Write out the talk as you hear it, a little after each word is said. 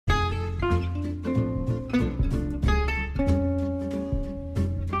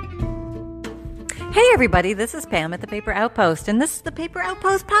Hey everybody, this is Pam at the Paper Outpost, and this is the Paper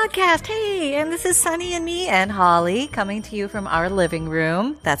Outpost podcast. Hey, and this is Sunny and me and Holly coming to you from our living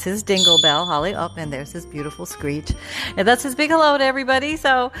room. That's his dingle bell, Holly. Oh, and there's his beautiful screech. And that's his big hello to everybody.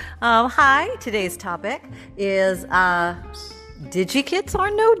 So, hi. Today's topic is Digikits or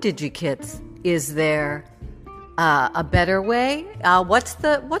no Digikits? Is there a better way? What's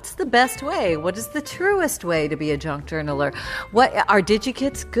the best way? What is the truest way to be a junk journaler? What are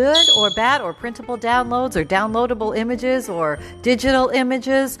Digikits good or bad, or printable downloads or downloadable images or digital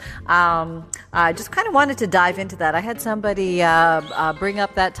images? I just kind of wanted to dive into that. I had somebody bring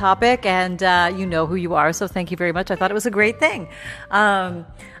up that topic, and you know who you are, so thank you very much. I thought it was a great thing.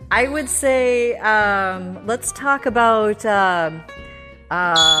 I would say let's talk about the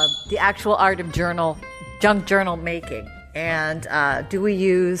actual art of junk journal making. And do we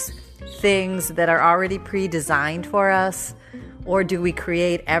use things that are already pre-designed for us, or do we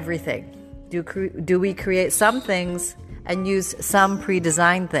create everything? Do we create some things and use some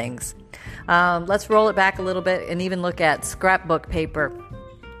pre-designed things? Let's roll it back a little bit and even look at scrapbook paper.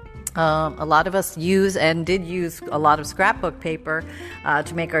 A lot of us use and did use a lot of scrapbook paper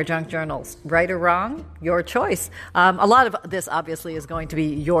to make our junk journals. Right or wrong? Your choice. A lot of this obviously is going to be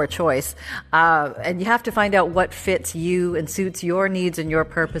your choice. And you have to find out what fits you and suits your needs and your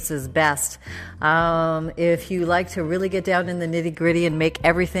purposes best. If you like to really get down in the nitty-gritty and make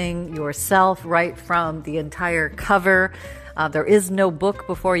everything yourself, right from the entire cover, there is no book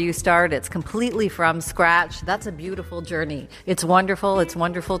before you start. It's completely from scratch. That's a beautiful journey. It's wonderful. It's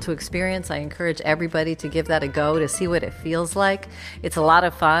wonderful to experience. I encourage everybody to give that a go to see what it feels like. It's a lot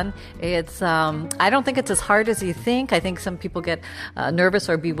of fun. I don't think it's as hard as you think. I think some people get nervous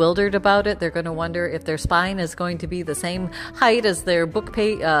or bewildered about it. They're going to wonder if their spine is going to be the same height as their book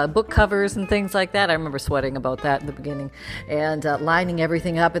covers and things like that. I remember sweating about that in the beginning, and lining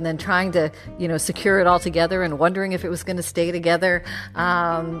everything up and then trying to, secure it all together and wondering if it was going to stay together.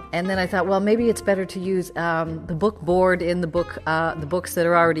 And then I thought, well, maybe it's better to use the book board in the books that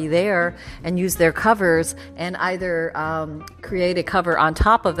are already there, and use their covers, and either create a cover on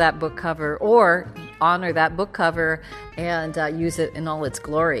top of that book cover, or honor that book cover and use it in all its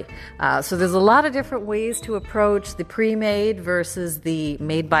glory. So there's a lot of different ways to approach the pre-made versus the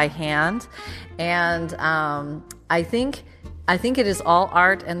made by hand. And I think it is all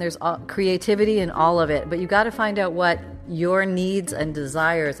art, and there's creativity in all of it, but you got to find out what your needs and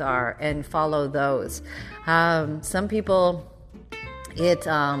desires are and follow those. Some people,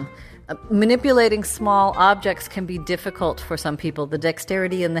 manipulating small objects can be difficult for some people. The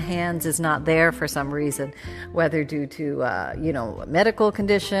dexterity in the hands is not there for some reason, whether due to, medical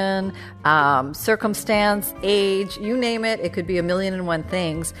condition, circumstance, age, you name it. It could be a million and one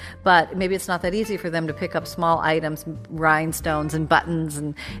things, but maybe it's not that easy for them to pick up small items, rhinestones and buttons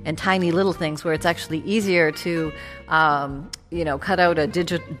and tiny little things, where it's actually easier to, cut out a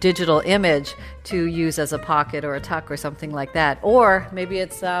digital image to use as a pocket or a tuck or something like that. Or maybe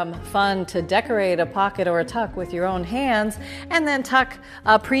it's fun to decorate a pocket or a tuck with your own hands, and then tuck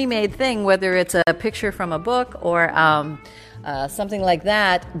a pre-made thing, whether it's a picture from a book or something like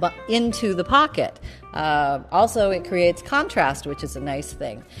that, but into the pocket. Also, it creates contrast, which is a nice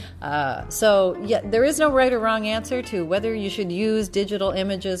thing. There is no right or wrong answer to whether you should use digital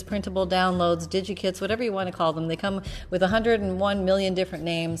images, printable downloads, Digikits, whatever you want to call them. They come with 101 million different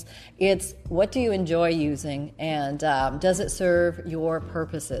names. It's what do you enjoy using, and does it serve your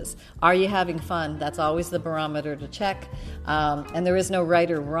purposes? Are you having fun? That's always the barometer to check. And there is no right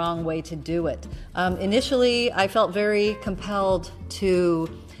or wrong way to do it. Initially, I felt very compelled to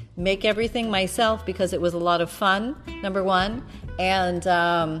make everything myself because it was a lot of fun, number one,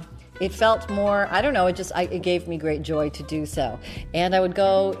 and it felt more, I don't know, it gave me great joy to do so. And I would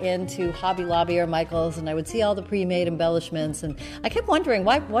go into Hobby Lobby or Michael's, and I would see all the pre-made embellishments, and I kept wondering,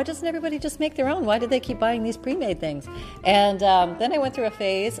 why doesn't everybody just make their own? Why do they keep buying these pre-made things? And then I went through a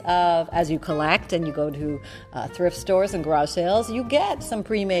phase of, as you collect and you go to thrift stores and garage sales, you get some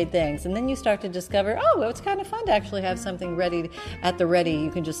pre-made things, and then you start to discover, it's kind of fun to actually have something ready at the ready.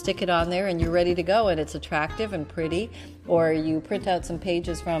 You can just stick it on there and you're ready to go, and it's attractive and pretty. Or you print out some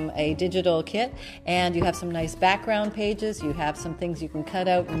pages from a digital kit, and you have some nice background pages. You have some things you can cut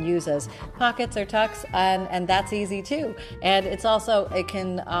out and use as pockets or tucks, and that's easy too. And it's also, it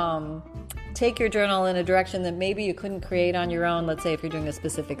can take your journal in a direction that maybe you couldn't create on your own. Let's say if you're doing a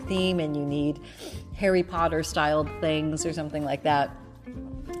specific theme and you need Harry Potter styled things or something like that.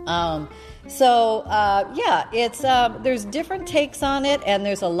 It's there's different takes on it, and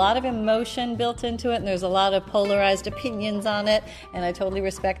there's a lot of emotion built into it, and there's a lot of polarized opinions on it, and I totally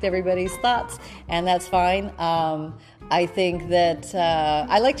respect everybody's thoughts, and that's fine. I think that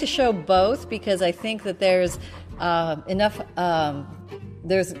I like to show both because I think that there's enough.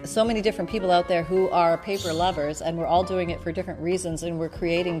 There's so many different people out there who are paper lovers, and we're all doing it for different reasons, and we're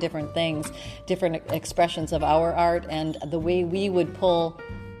creating different things, different expressions of our art, and the way we would pull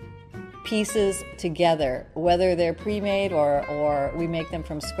pieces together, whether they're pre-made or we make them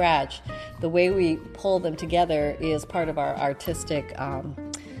from scratch. The way we pull them together is part of our artistic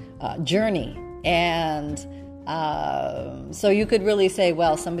journey. And so you could really say,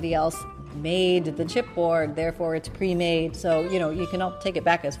 well, somebody else made the chipboard, therefore it's pre-made. So, you can all take it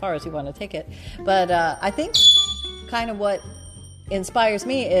back as far as you want to take it. But I think kind of what inspires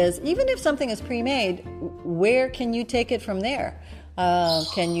me is, even if something is pre-made, where can you take it from there?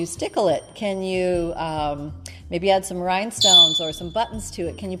 Can you stickle it? Can you maybe add some rhinestones or some buttons to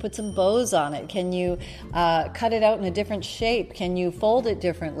it? Can you put some bows on it? Can you cut it out in a different shape? Can you fold it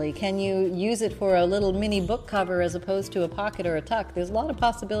differently? Can you use it for a little mini book cover as opposed to a pocket or a tuck? There's a lot of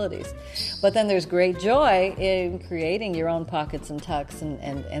possibilities. But then there's great joy in creating your own pockets and tucks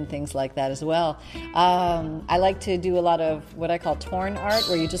and things like that as well. I like to do a lot of what I call torn art,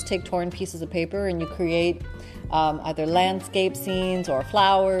 where you just take torn pieces of paper and you create either landscape scenes or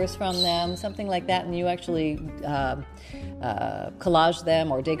flowers from them, something like that, and you actually collage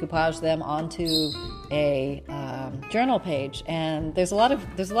them or decoupage them onto a journal page. And there's a lot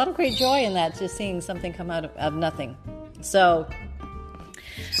of great joy in that, just seeing something come out of nothing. So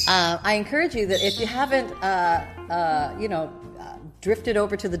I encourage you that if you haven't, drifted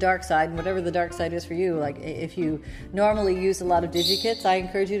over to the dark side, and whatever the dark side is for you, like if you normally use a lot of Digikits, I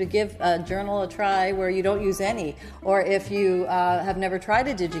encourage you to give a journal a try where you don't use any. Or if you have never tried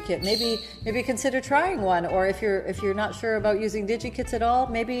a Digikit, maybe consider trying one. Or if you're not sure about using Digikits at all,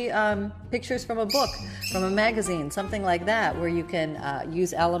 maybe pictures from a book, from a magazine, something like that, where you can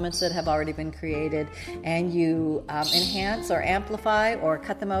use elements that have already been created, and you enhance or amplify or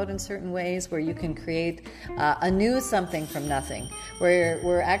cut them out in certain ways, where you can create a new something from nothing. Where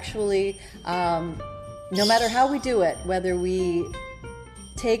we're actually, no matter how we do it, whether we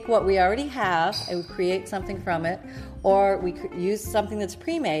take what we already have and we create something from it, or we use something that's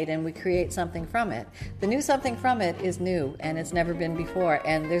pre-made and we create something from it, the new something from it is new and it's never been before.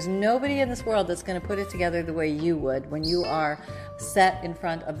 And there's nobody in this world that's going to put it together the way you would when you are set in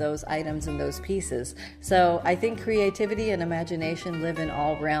front of those items and those pieces. So I think creativity and imagination live in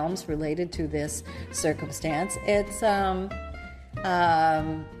all realms related to this circumstance. It's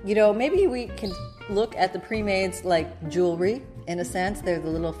maybe we can look at the pre-mades like jewelry. In a sense, they're the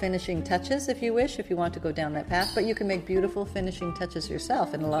little finishing touches, if you wish, if you want to go down that path. But you can make beautiful finishing touches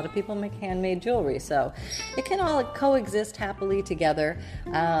yourself, and a lot of people make handmade jewelry. So it can all coexist happily together.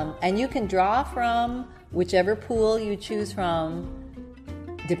 And you can draw from whichever pool you choose from,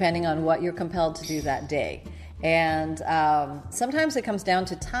 depending on what you're compelled to do that day. And sometimes it comes down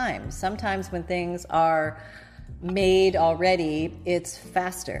to time. Sometimes when things are made already, it's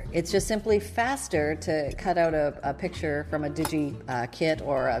faster. It's just simply faster to cut out a picture from a Digikit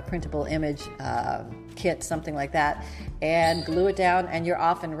or a printable image kit, something like that, and glue it down, and you're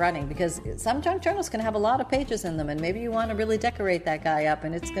off and running. Because some junk journals can have a lot of pages in them, and maybe you want to really decorate that guy up,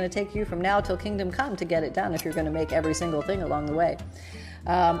 and it's going to take you from now till kingdom come to get it done if you're going to make every single thing along the way.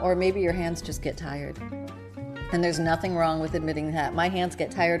 Or maybe your hands just get tired. And there's nothing wrong with admitting that. My hands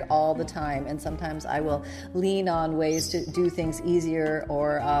get tired all the time, and sometimes I will lean on ways to do things easier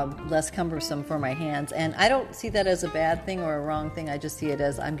or less cumbersome for my hands. And I don't see that as a bad thing or a wrong thing. I just see it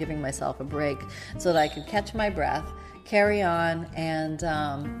as I'm giving myself a break so that I can catch my breath, carry on, and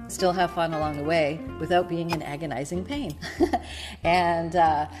still have fun along the way without being in agonizing pain. And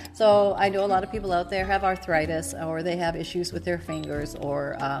so I know a lot of people out there have arthritis, or they have issues with their fingers,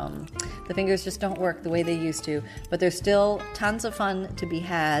 or the fingers just don't work the way they used to, but there's still tons of fun to be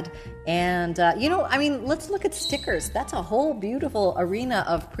had. And let's look at stickers. That's a whole beautiful arena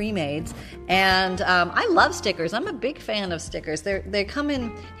of pre-mades, and I love stickers. I'm a big fan of stickers. They come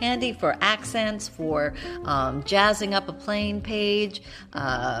in handy for accents, for jazzing up a plain page.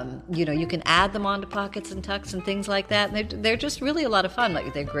 You can add them onto pockets and tucks and things like that. And they're just really a lot of fun.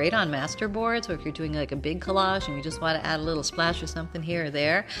 Like, they're great on master boards, or if you're doing like a big collage and you just want to add a little splash or something here or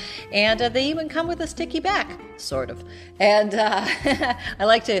there. And they even come with a sticky back, sort of. And I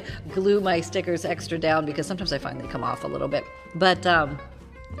like to glue my stickers extra down because sometimes I find they come off a little bit. But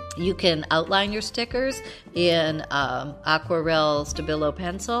You can outline your stickers in Aquarel Stabilo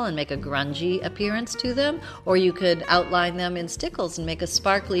pencil and make a grungy appearance to them, or you could outline them in stickles and make a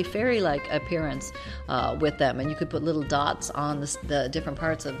sparkly fairy-like appearance with them, and you could put little dots on the different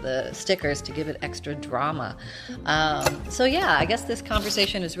parts of the stickers to give it extra drama. So yeah, I guess this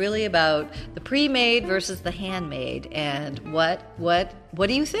conversation is really about the pre-made versus the handmade, and what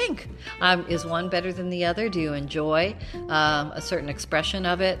do you think? Is one better than the other? Do you enjoy a certain expression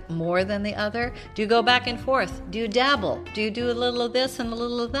of it more than the other? Do you go back and forth? Do you dabble? Do you do a little of this and a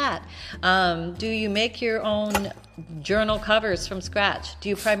little of that? Do you make your own journal covers from scratch? Do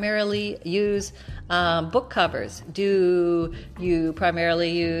you primarily use book covers? Do you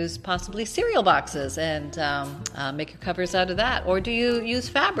primarily use possibly cereal boxes and make your covers out of that? Or do you use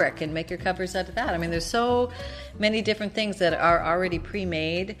fabric and make your covers out of that? I mean, there's so many different things that are already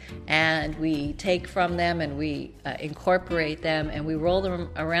pre-made, and we take from them and we incorporate them and we roll them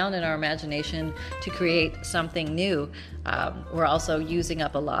around in our imagination to create something new. We're also using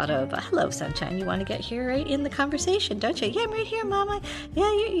up a lot of, hello, sunshine, you want to get here right in the conversation, don't you? Yeah, I'm right here, Mama.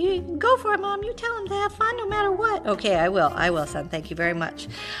 Yeah, you go for it, Mom. You tell him to have fun no matter what. Okay, I will, son. Thank you very much.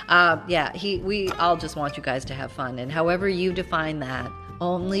 We all just want you guys to have fun, and however you define that,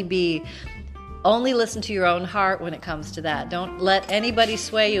 only listen to your own heart when it comes to that. Don't let anybody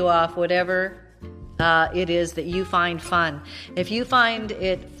sway you off whatever it is that you find fun. If you find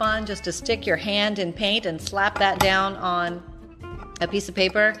it fun just to stick your hand in paint and slap that down on a piece of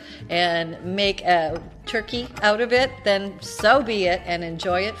paper and make a turkey out of it, then so be it, and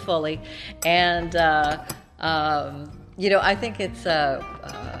enjoy it fully. And I think it's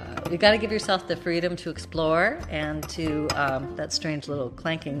you got to give yourself the freedom to explore and to that strange little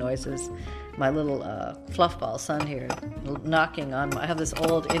clanking noises. My little fluffball son here knocking on I have this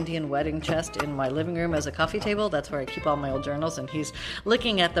old Indian wedding chest in my living room as a coffee table. That's where I keep all my old journals, and he's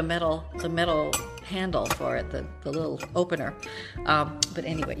licking at the metal handle for it, the little opener. But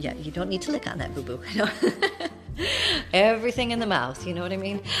anyway, yeah, you don't need to lick on that, boo-boo. Everything in the mouth, you know what I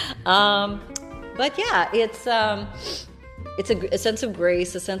mean? But yeah, it's a sense of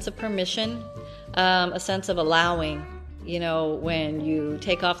grace, a sense of permission, a sense of allowing. When you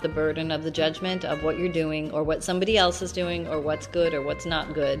take off the burden of the judgment of what you're doing or what somebody else is doing or what's good or what's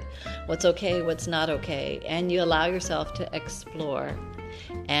not good, what's okay, what's not okay, and you allow yourself to explore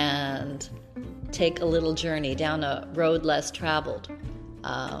and take a little journey down a road less traveled.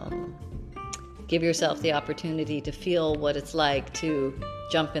 Give yourself the opportunity to feel what it's like to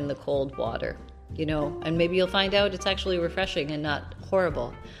jump in the cold water, and maybe you'll find out it's actually refreshing and not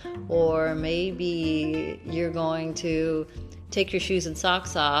horrible. Or maybe you're going to take your shoes and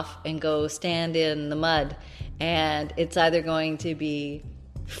socks off and go stand in the mud, and it's either going to be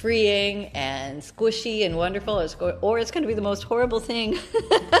freeing and squishy and wonderful, or it's going to be the most horrible thing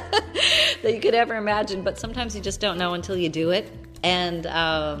that you could ever imagine. But sometimes you just don't know until you do it. And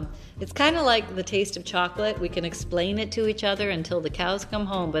it's kind of like the taste of chocolate. We can explain it to each other until the cows come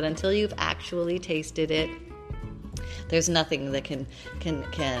home, but until you've actually tasted it, there's nothing that can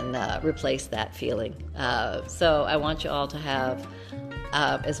replace that feeling. So I want you all to have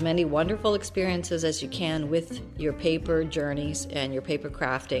as many wonderful experiences as you can with your paper journeys and your paper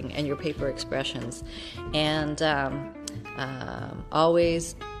crafting and your paper expressions. And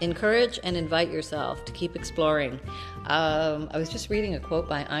always encourage and invite yourself to keep exploring. I was just reading a quote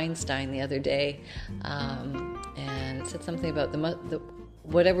by Einstein the other day, and it said something about the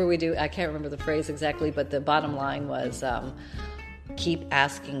whatever we do, I can't remember the phrase exactly, but the bottom line was keep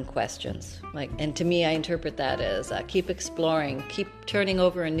asking questions. And to me, I interpret that as keep exploring, keep turning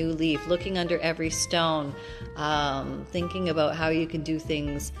over a new leaf, looking under every stone, thinking about how you can do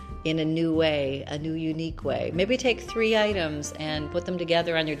things in a new way, a new unique way. Maybe take 3 items and put them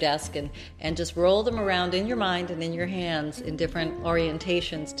together on your desk and just roll them around in your mind and in your hands in different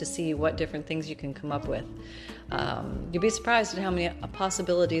orientations to see what different things you can come up with. You'd be surprised at how many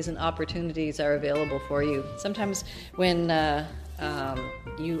possibilities and opportunities are available for you. Sometimes when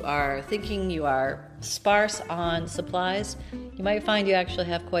you are thinking you are sparse on supplies, you might find you actually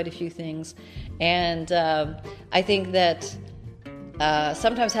have quite a few things. And I think that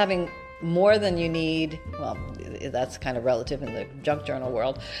sometimes having more than you need, well, that's kind of relative in the junk journal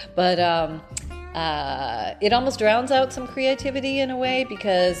world, but it almost drowns out some creativity in a way,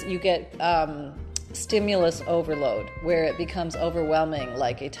 because you get stimulus overload, where it becomes overwhelming,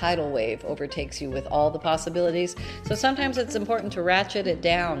 like a tidal wave overtakes you with all the possibilities. So sometimes it's important to ratchet it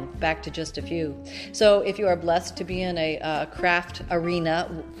down back to just a few. So if you are blessed to be in a craft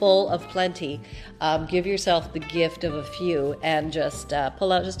arena full of plenty, give yourself the gift of a few and just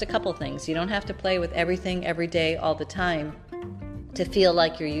pull out just a couple things. You don't have to play with everything every day all the time. to feel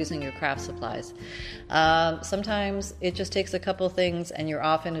like you're using your craft supplies. Sometimes it just takes a couple things and you're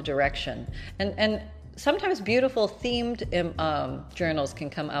off in a direction. And sometimes beautiful themed journals can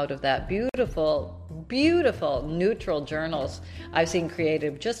come out of that. Beautiful neutral journals I've seen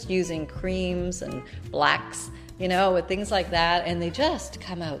created just using creams and blacks, with things like that, and they just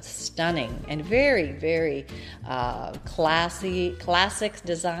come out stunning and very, very classic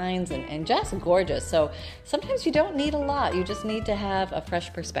designs and just gorgeous. So sometimes you don't need a lot. You just need to have a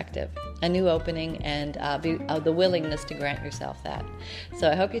fresh perspective, a new opening, and the willingness to grant yourself that. So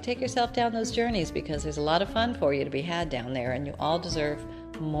I hope you take yourself down those journeys, because there's a lot of fun for you to be had down there, and you all deserve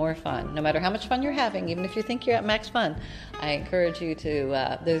more fun. No matter how much fun you're having, even if you think you're at max fun, I encourage you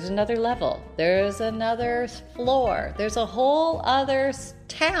to, there's another level, there's another floor, there's a whole other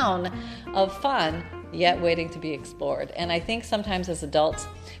town of fun yet waiting to be explored. And I think sometimes as adults,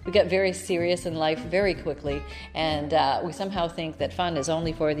 we get very serious in life very quickly, and we somehow think that fun is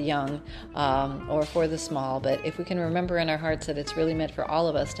only for the young or for the small. But if we can remember in our hearts that it's really meant for all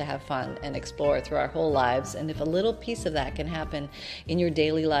of us to have fun and explore through our whole lives, and if a little piece of that can happen in your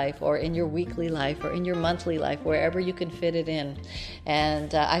daily life or in your weekly life or in your monthly life, wherever you can fit it in.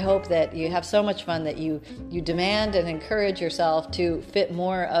 And I hope that you have so much fun that you demand and encourage yourself to fit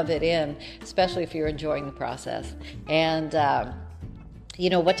more of it in, especially if you're enjoying the process. And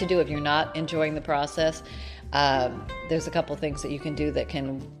what to do if you're not enjoying the process. There's a couple things that you can do that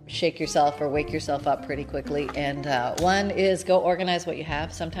can shake yourself or wake yourself up pretty quickly. And one is go organize what you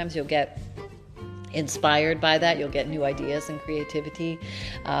have. Sometimes you'll get inspired by that. You'll get new ideas and creativity.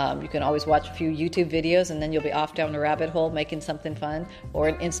 You can always watch a few YouTube videos, and then you'll be off down a rabbit hole making something fun, or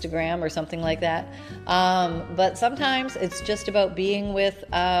an Instagram or something like that. But sometimes it's just about being with,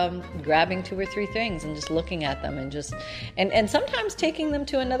 grabbing 2 or 3 things and just looking at them, and sometimes taking them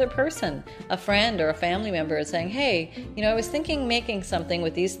to another person, a friend or a family member, and saying, hey, I was thinking making something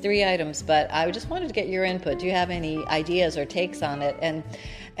with these 3 items, but I just wanted to get your input. Do you have any ideas or takes on it?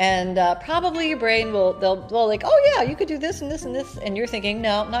 And probably your brain they'll like, oh yeah, you could do this and this and this, and you're thinking,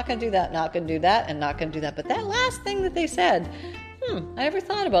 no, not going to do that, not going to do that, and not going to do that. But that last thing that they said, I never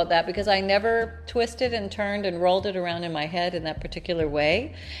thought about that, because I never twisted and turned and rolled it around in my head in that particular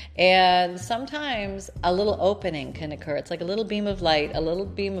way. And sometimes a little opening can occur. It's like a little beam of light, a little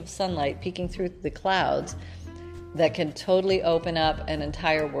beam of sunlight peeking through the clouds that can totally open up an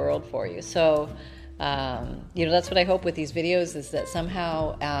entire world for you. So that's what I hope with these videos, is that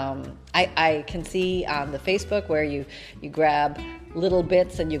somehow I can see on the Facebook where you grab little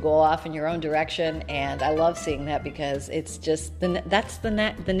bits and you go off in your own direction, and I love seeing that, because it's just that's the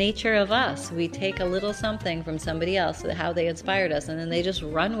nature of us. We take a little something from somebody else, how they inspired us, and then they just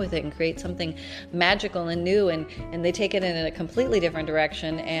run with it and create something magical and new, and they take it in a completely different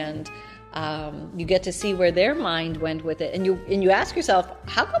direction, and you get to see where their mind went with it, and you ask yourself,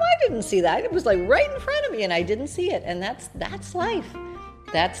 how come I didn't see that? It was like right in front of me and I didn't see it. And that's life.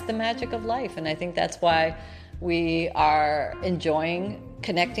 That's the magic of life. And I think that's why we are enjoying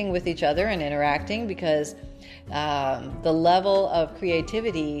connecting with each other and interacting, because the level of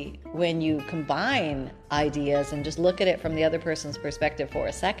creativity, when you combine ideas and just look at it from the other person's perspective for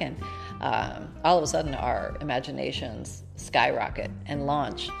a second, all of a sudden our imaginations skyrocket and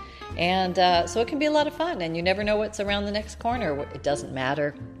launch. And so it can be a lot of fun, and you never know what's around the next corner. It doesn't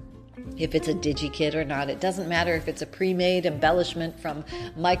matter if it's a Digikit or not. It doesn't matter if it's a pre-made embellishment from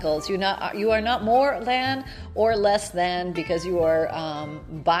Michael's. You are not more than or less than because you are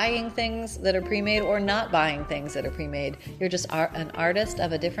buying things that are pre-made or not buying things that are pre-made. You're just an artist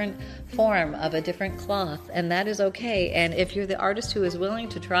of a different form, of a different cloth, and that is okay. And if you're the artist who is willing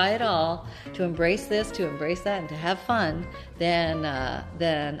to try it all, to embrace this, to embrace that, and to have fun, then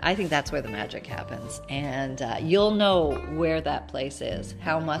I think that's where the magic happens. And you'll know where that place is,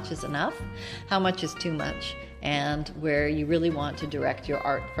 how much is enough, how much is too much, and where you really want to direct your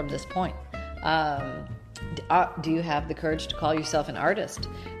art from this point. Do you have the courage to call yourself an artist?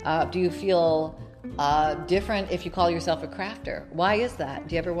 Do you feel different if you call yourself a crafter? Why is that?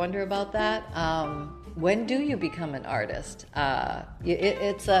 Do you ever wonder about that? When do you become an artist?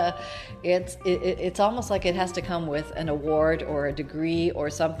 It's almost like it has to come with an award or a degree or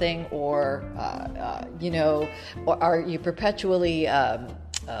something, or or are you perpetually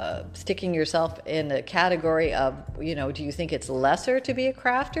sticking yourself in a category of, do you think it's lesser to be a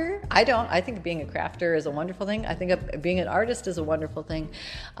crafter? I don't. I think being a crafter is a wonderful thing. I think being an artist is a wonderful thing.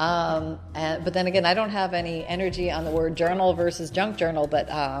 But then again, I don't have any energy on the word journal versus junk journal, but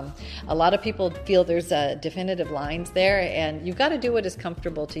a lot of people feel there's definitive lines there, and you've got to do what is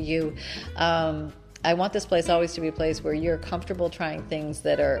comfortable to you. I want this place always to be a place where you're comfortable trying things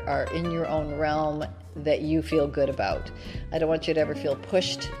that are in your own realm, that you feel good about. I don't want you to ever feel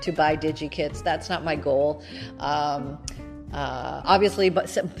pushed to buy Digikits. That's not my goal. Obviously, but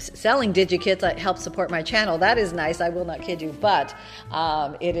selling Digikits helps support my channel. That is nice. I will not kid you, but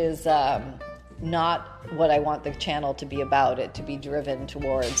it is not what I want the channel to be about. It to be driven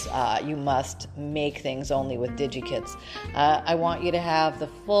towards you must make things only with Digikits. I want you to have the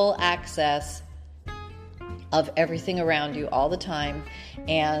full access of everything around you all the time,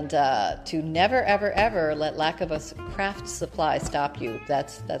 and to never, ever, ever let lack of a craft supply stop you.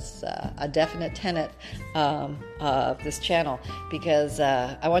 That's a definite tenet of this channel, because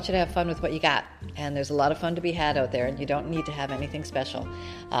I want you to have fun with what you got, and there's a lot of fun to be had out there, and you don't need to have anything special.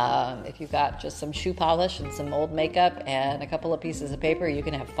 If you've got just some shoe polish and some old makeup and a couple of pieces of paper, you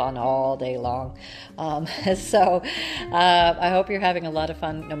can have fun all day long. So I hope you're having a lot of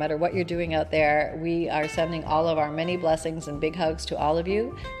fun no matter what you're doing out there. We are sending all of our many blessings and big hugs to all of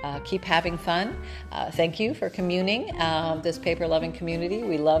you. Keep having fun. Thank you for communing, this paper-loving community.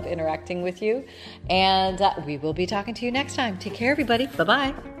 We love interacting with you, and we will be talking to you next time. Take care, everybody.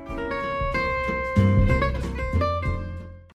 Bye-bye.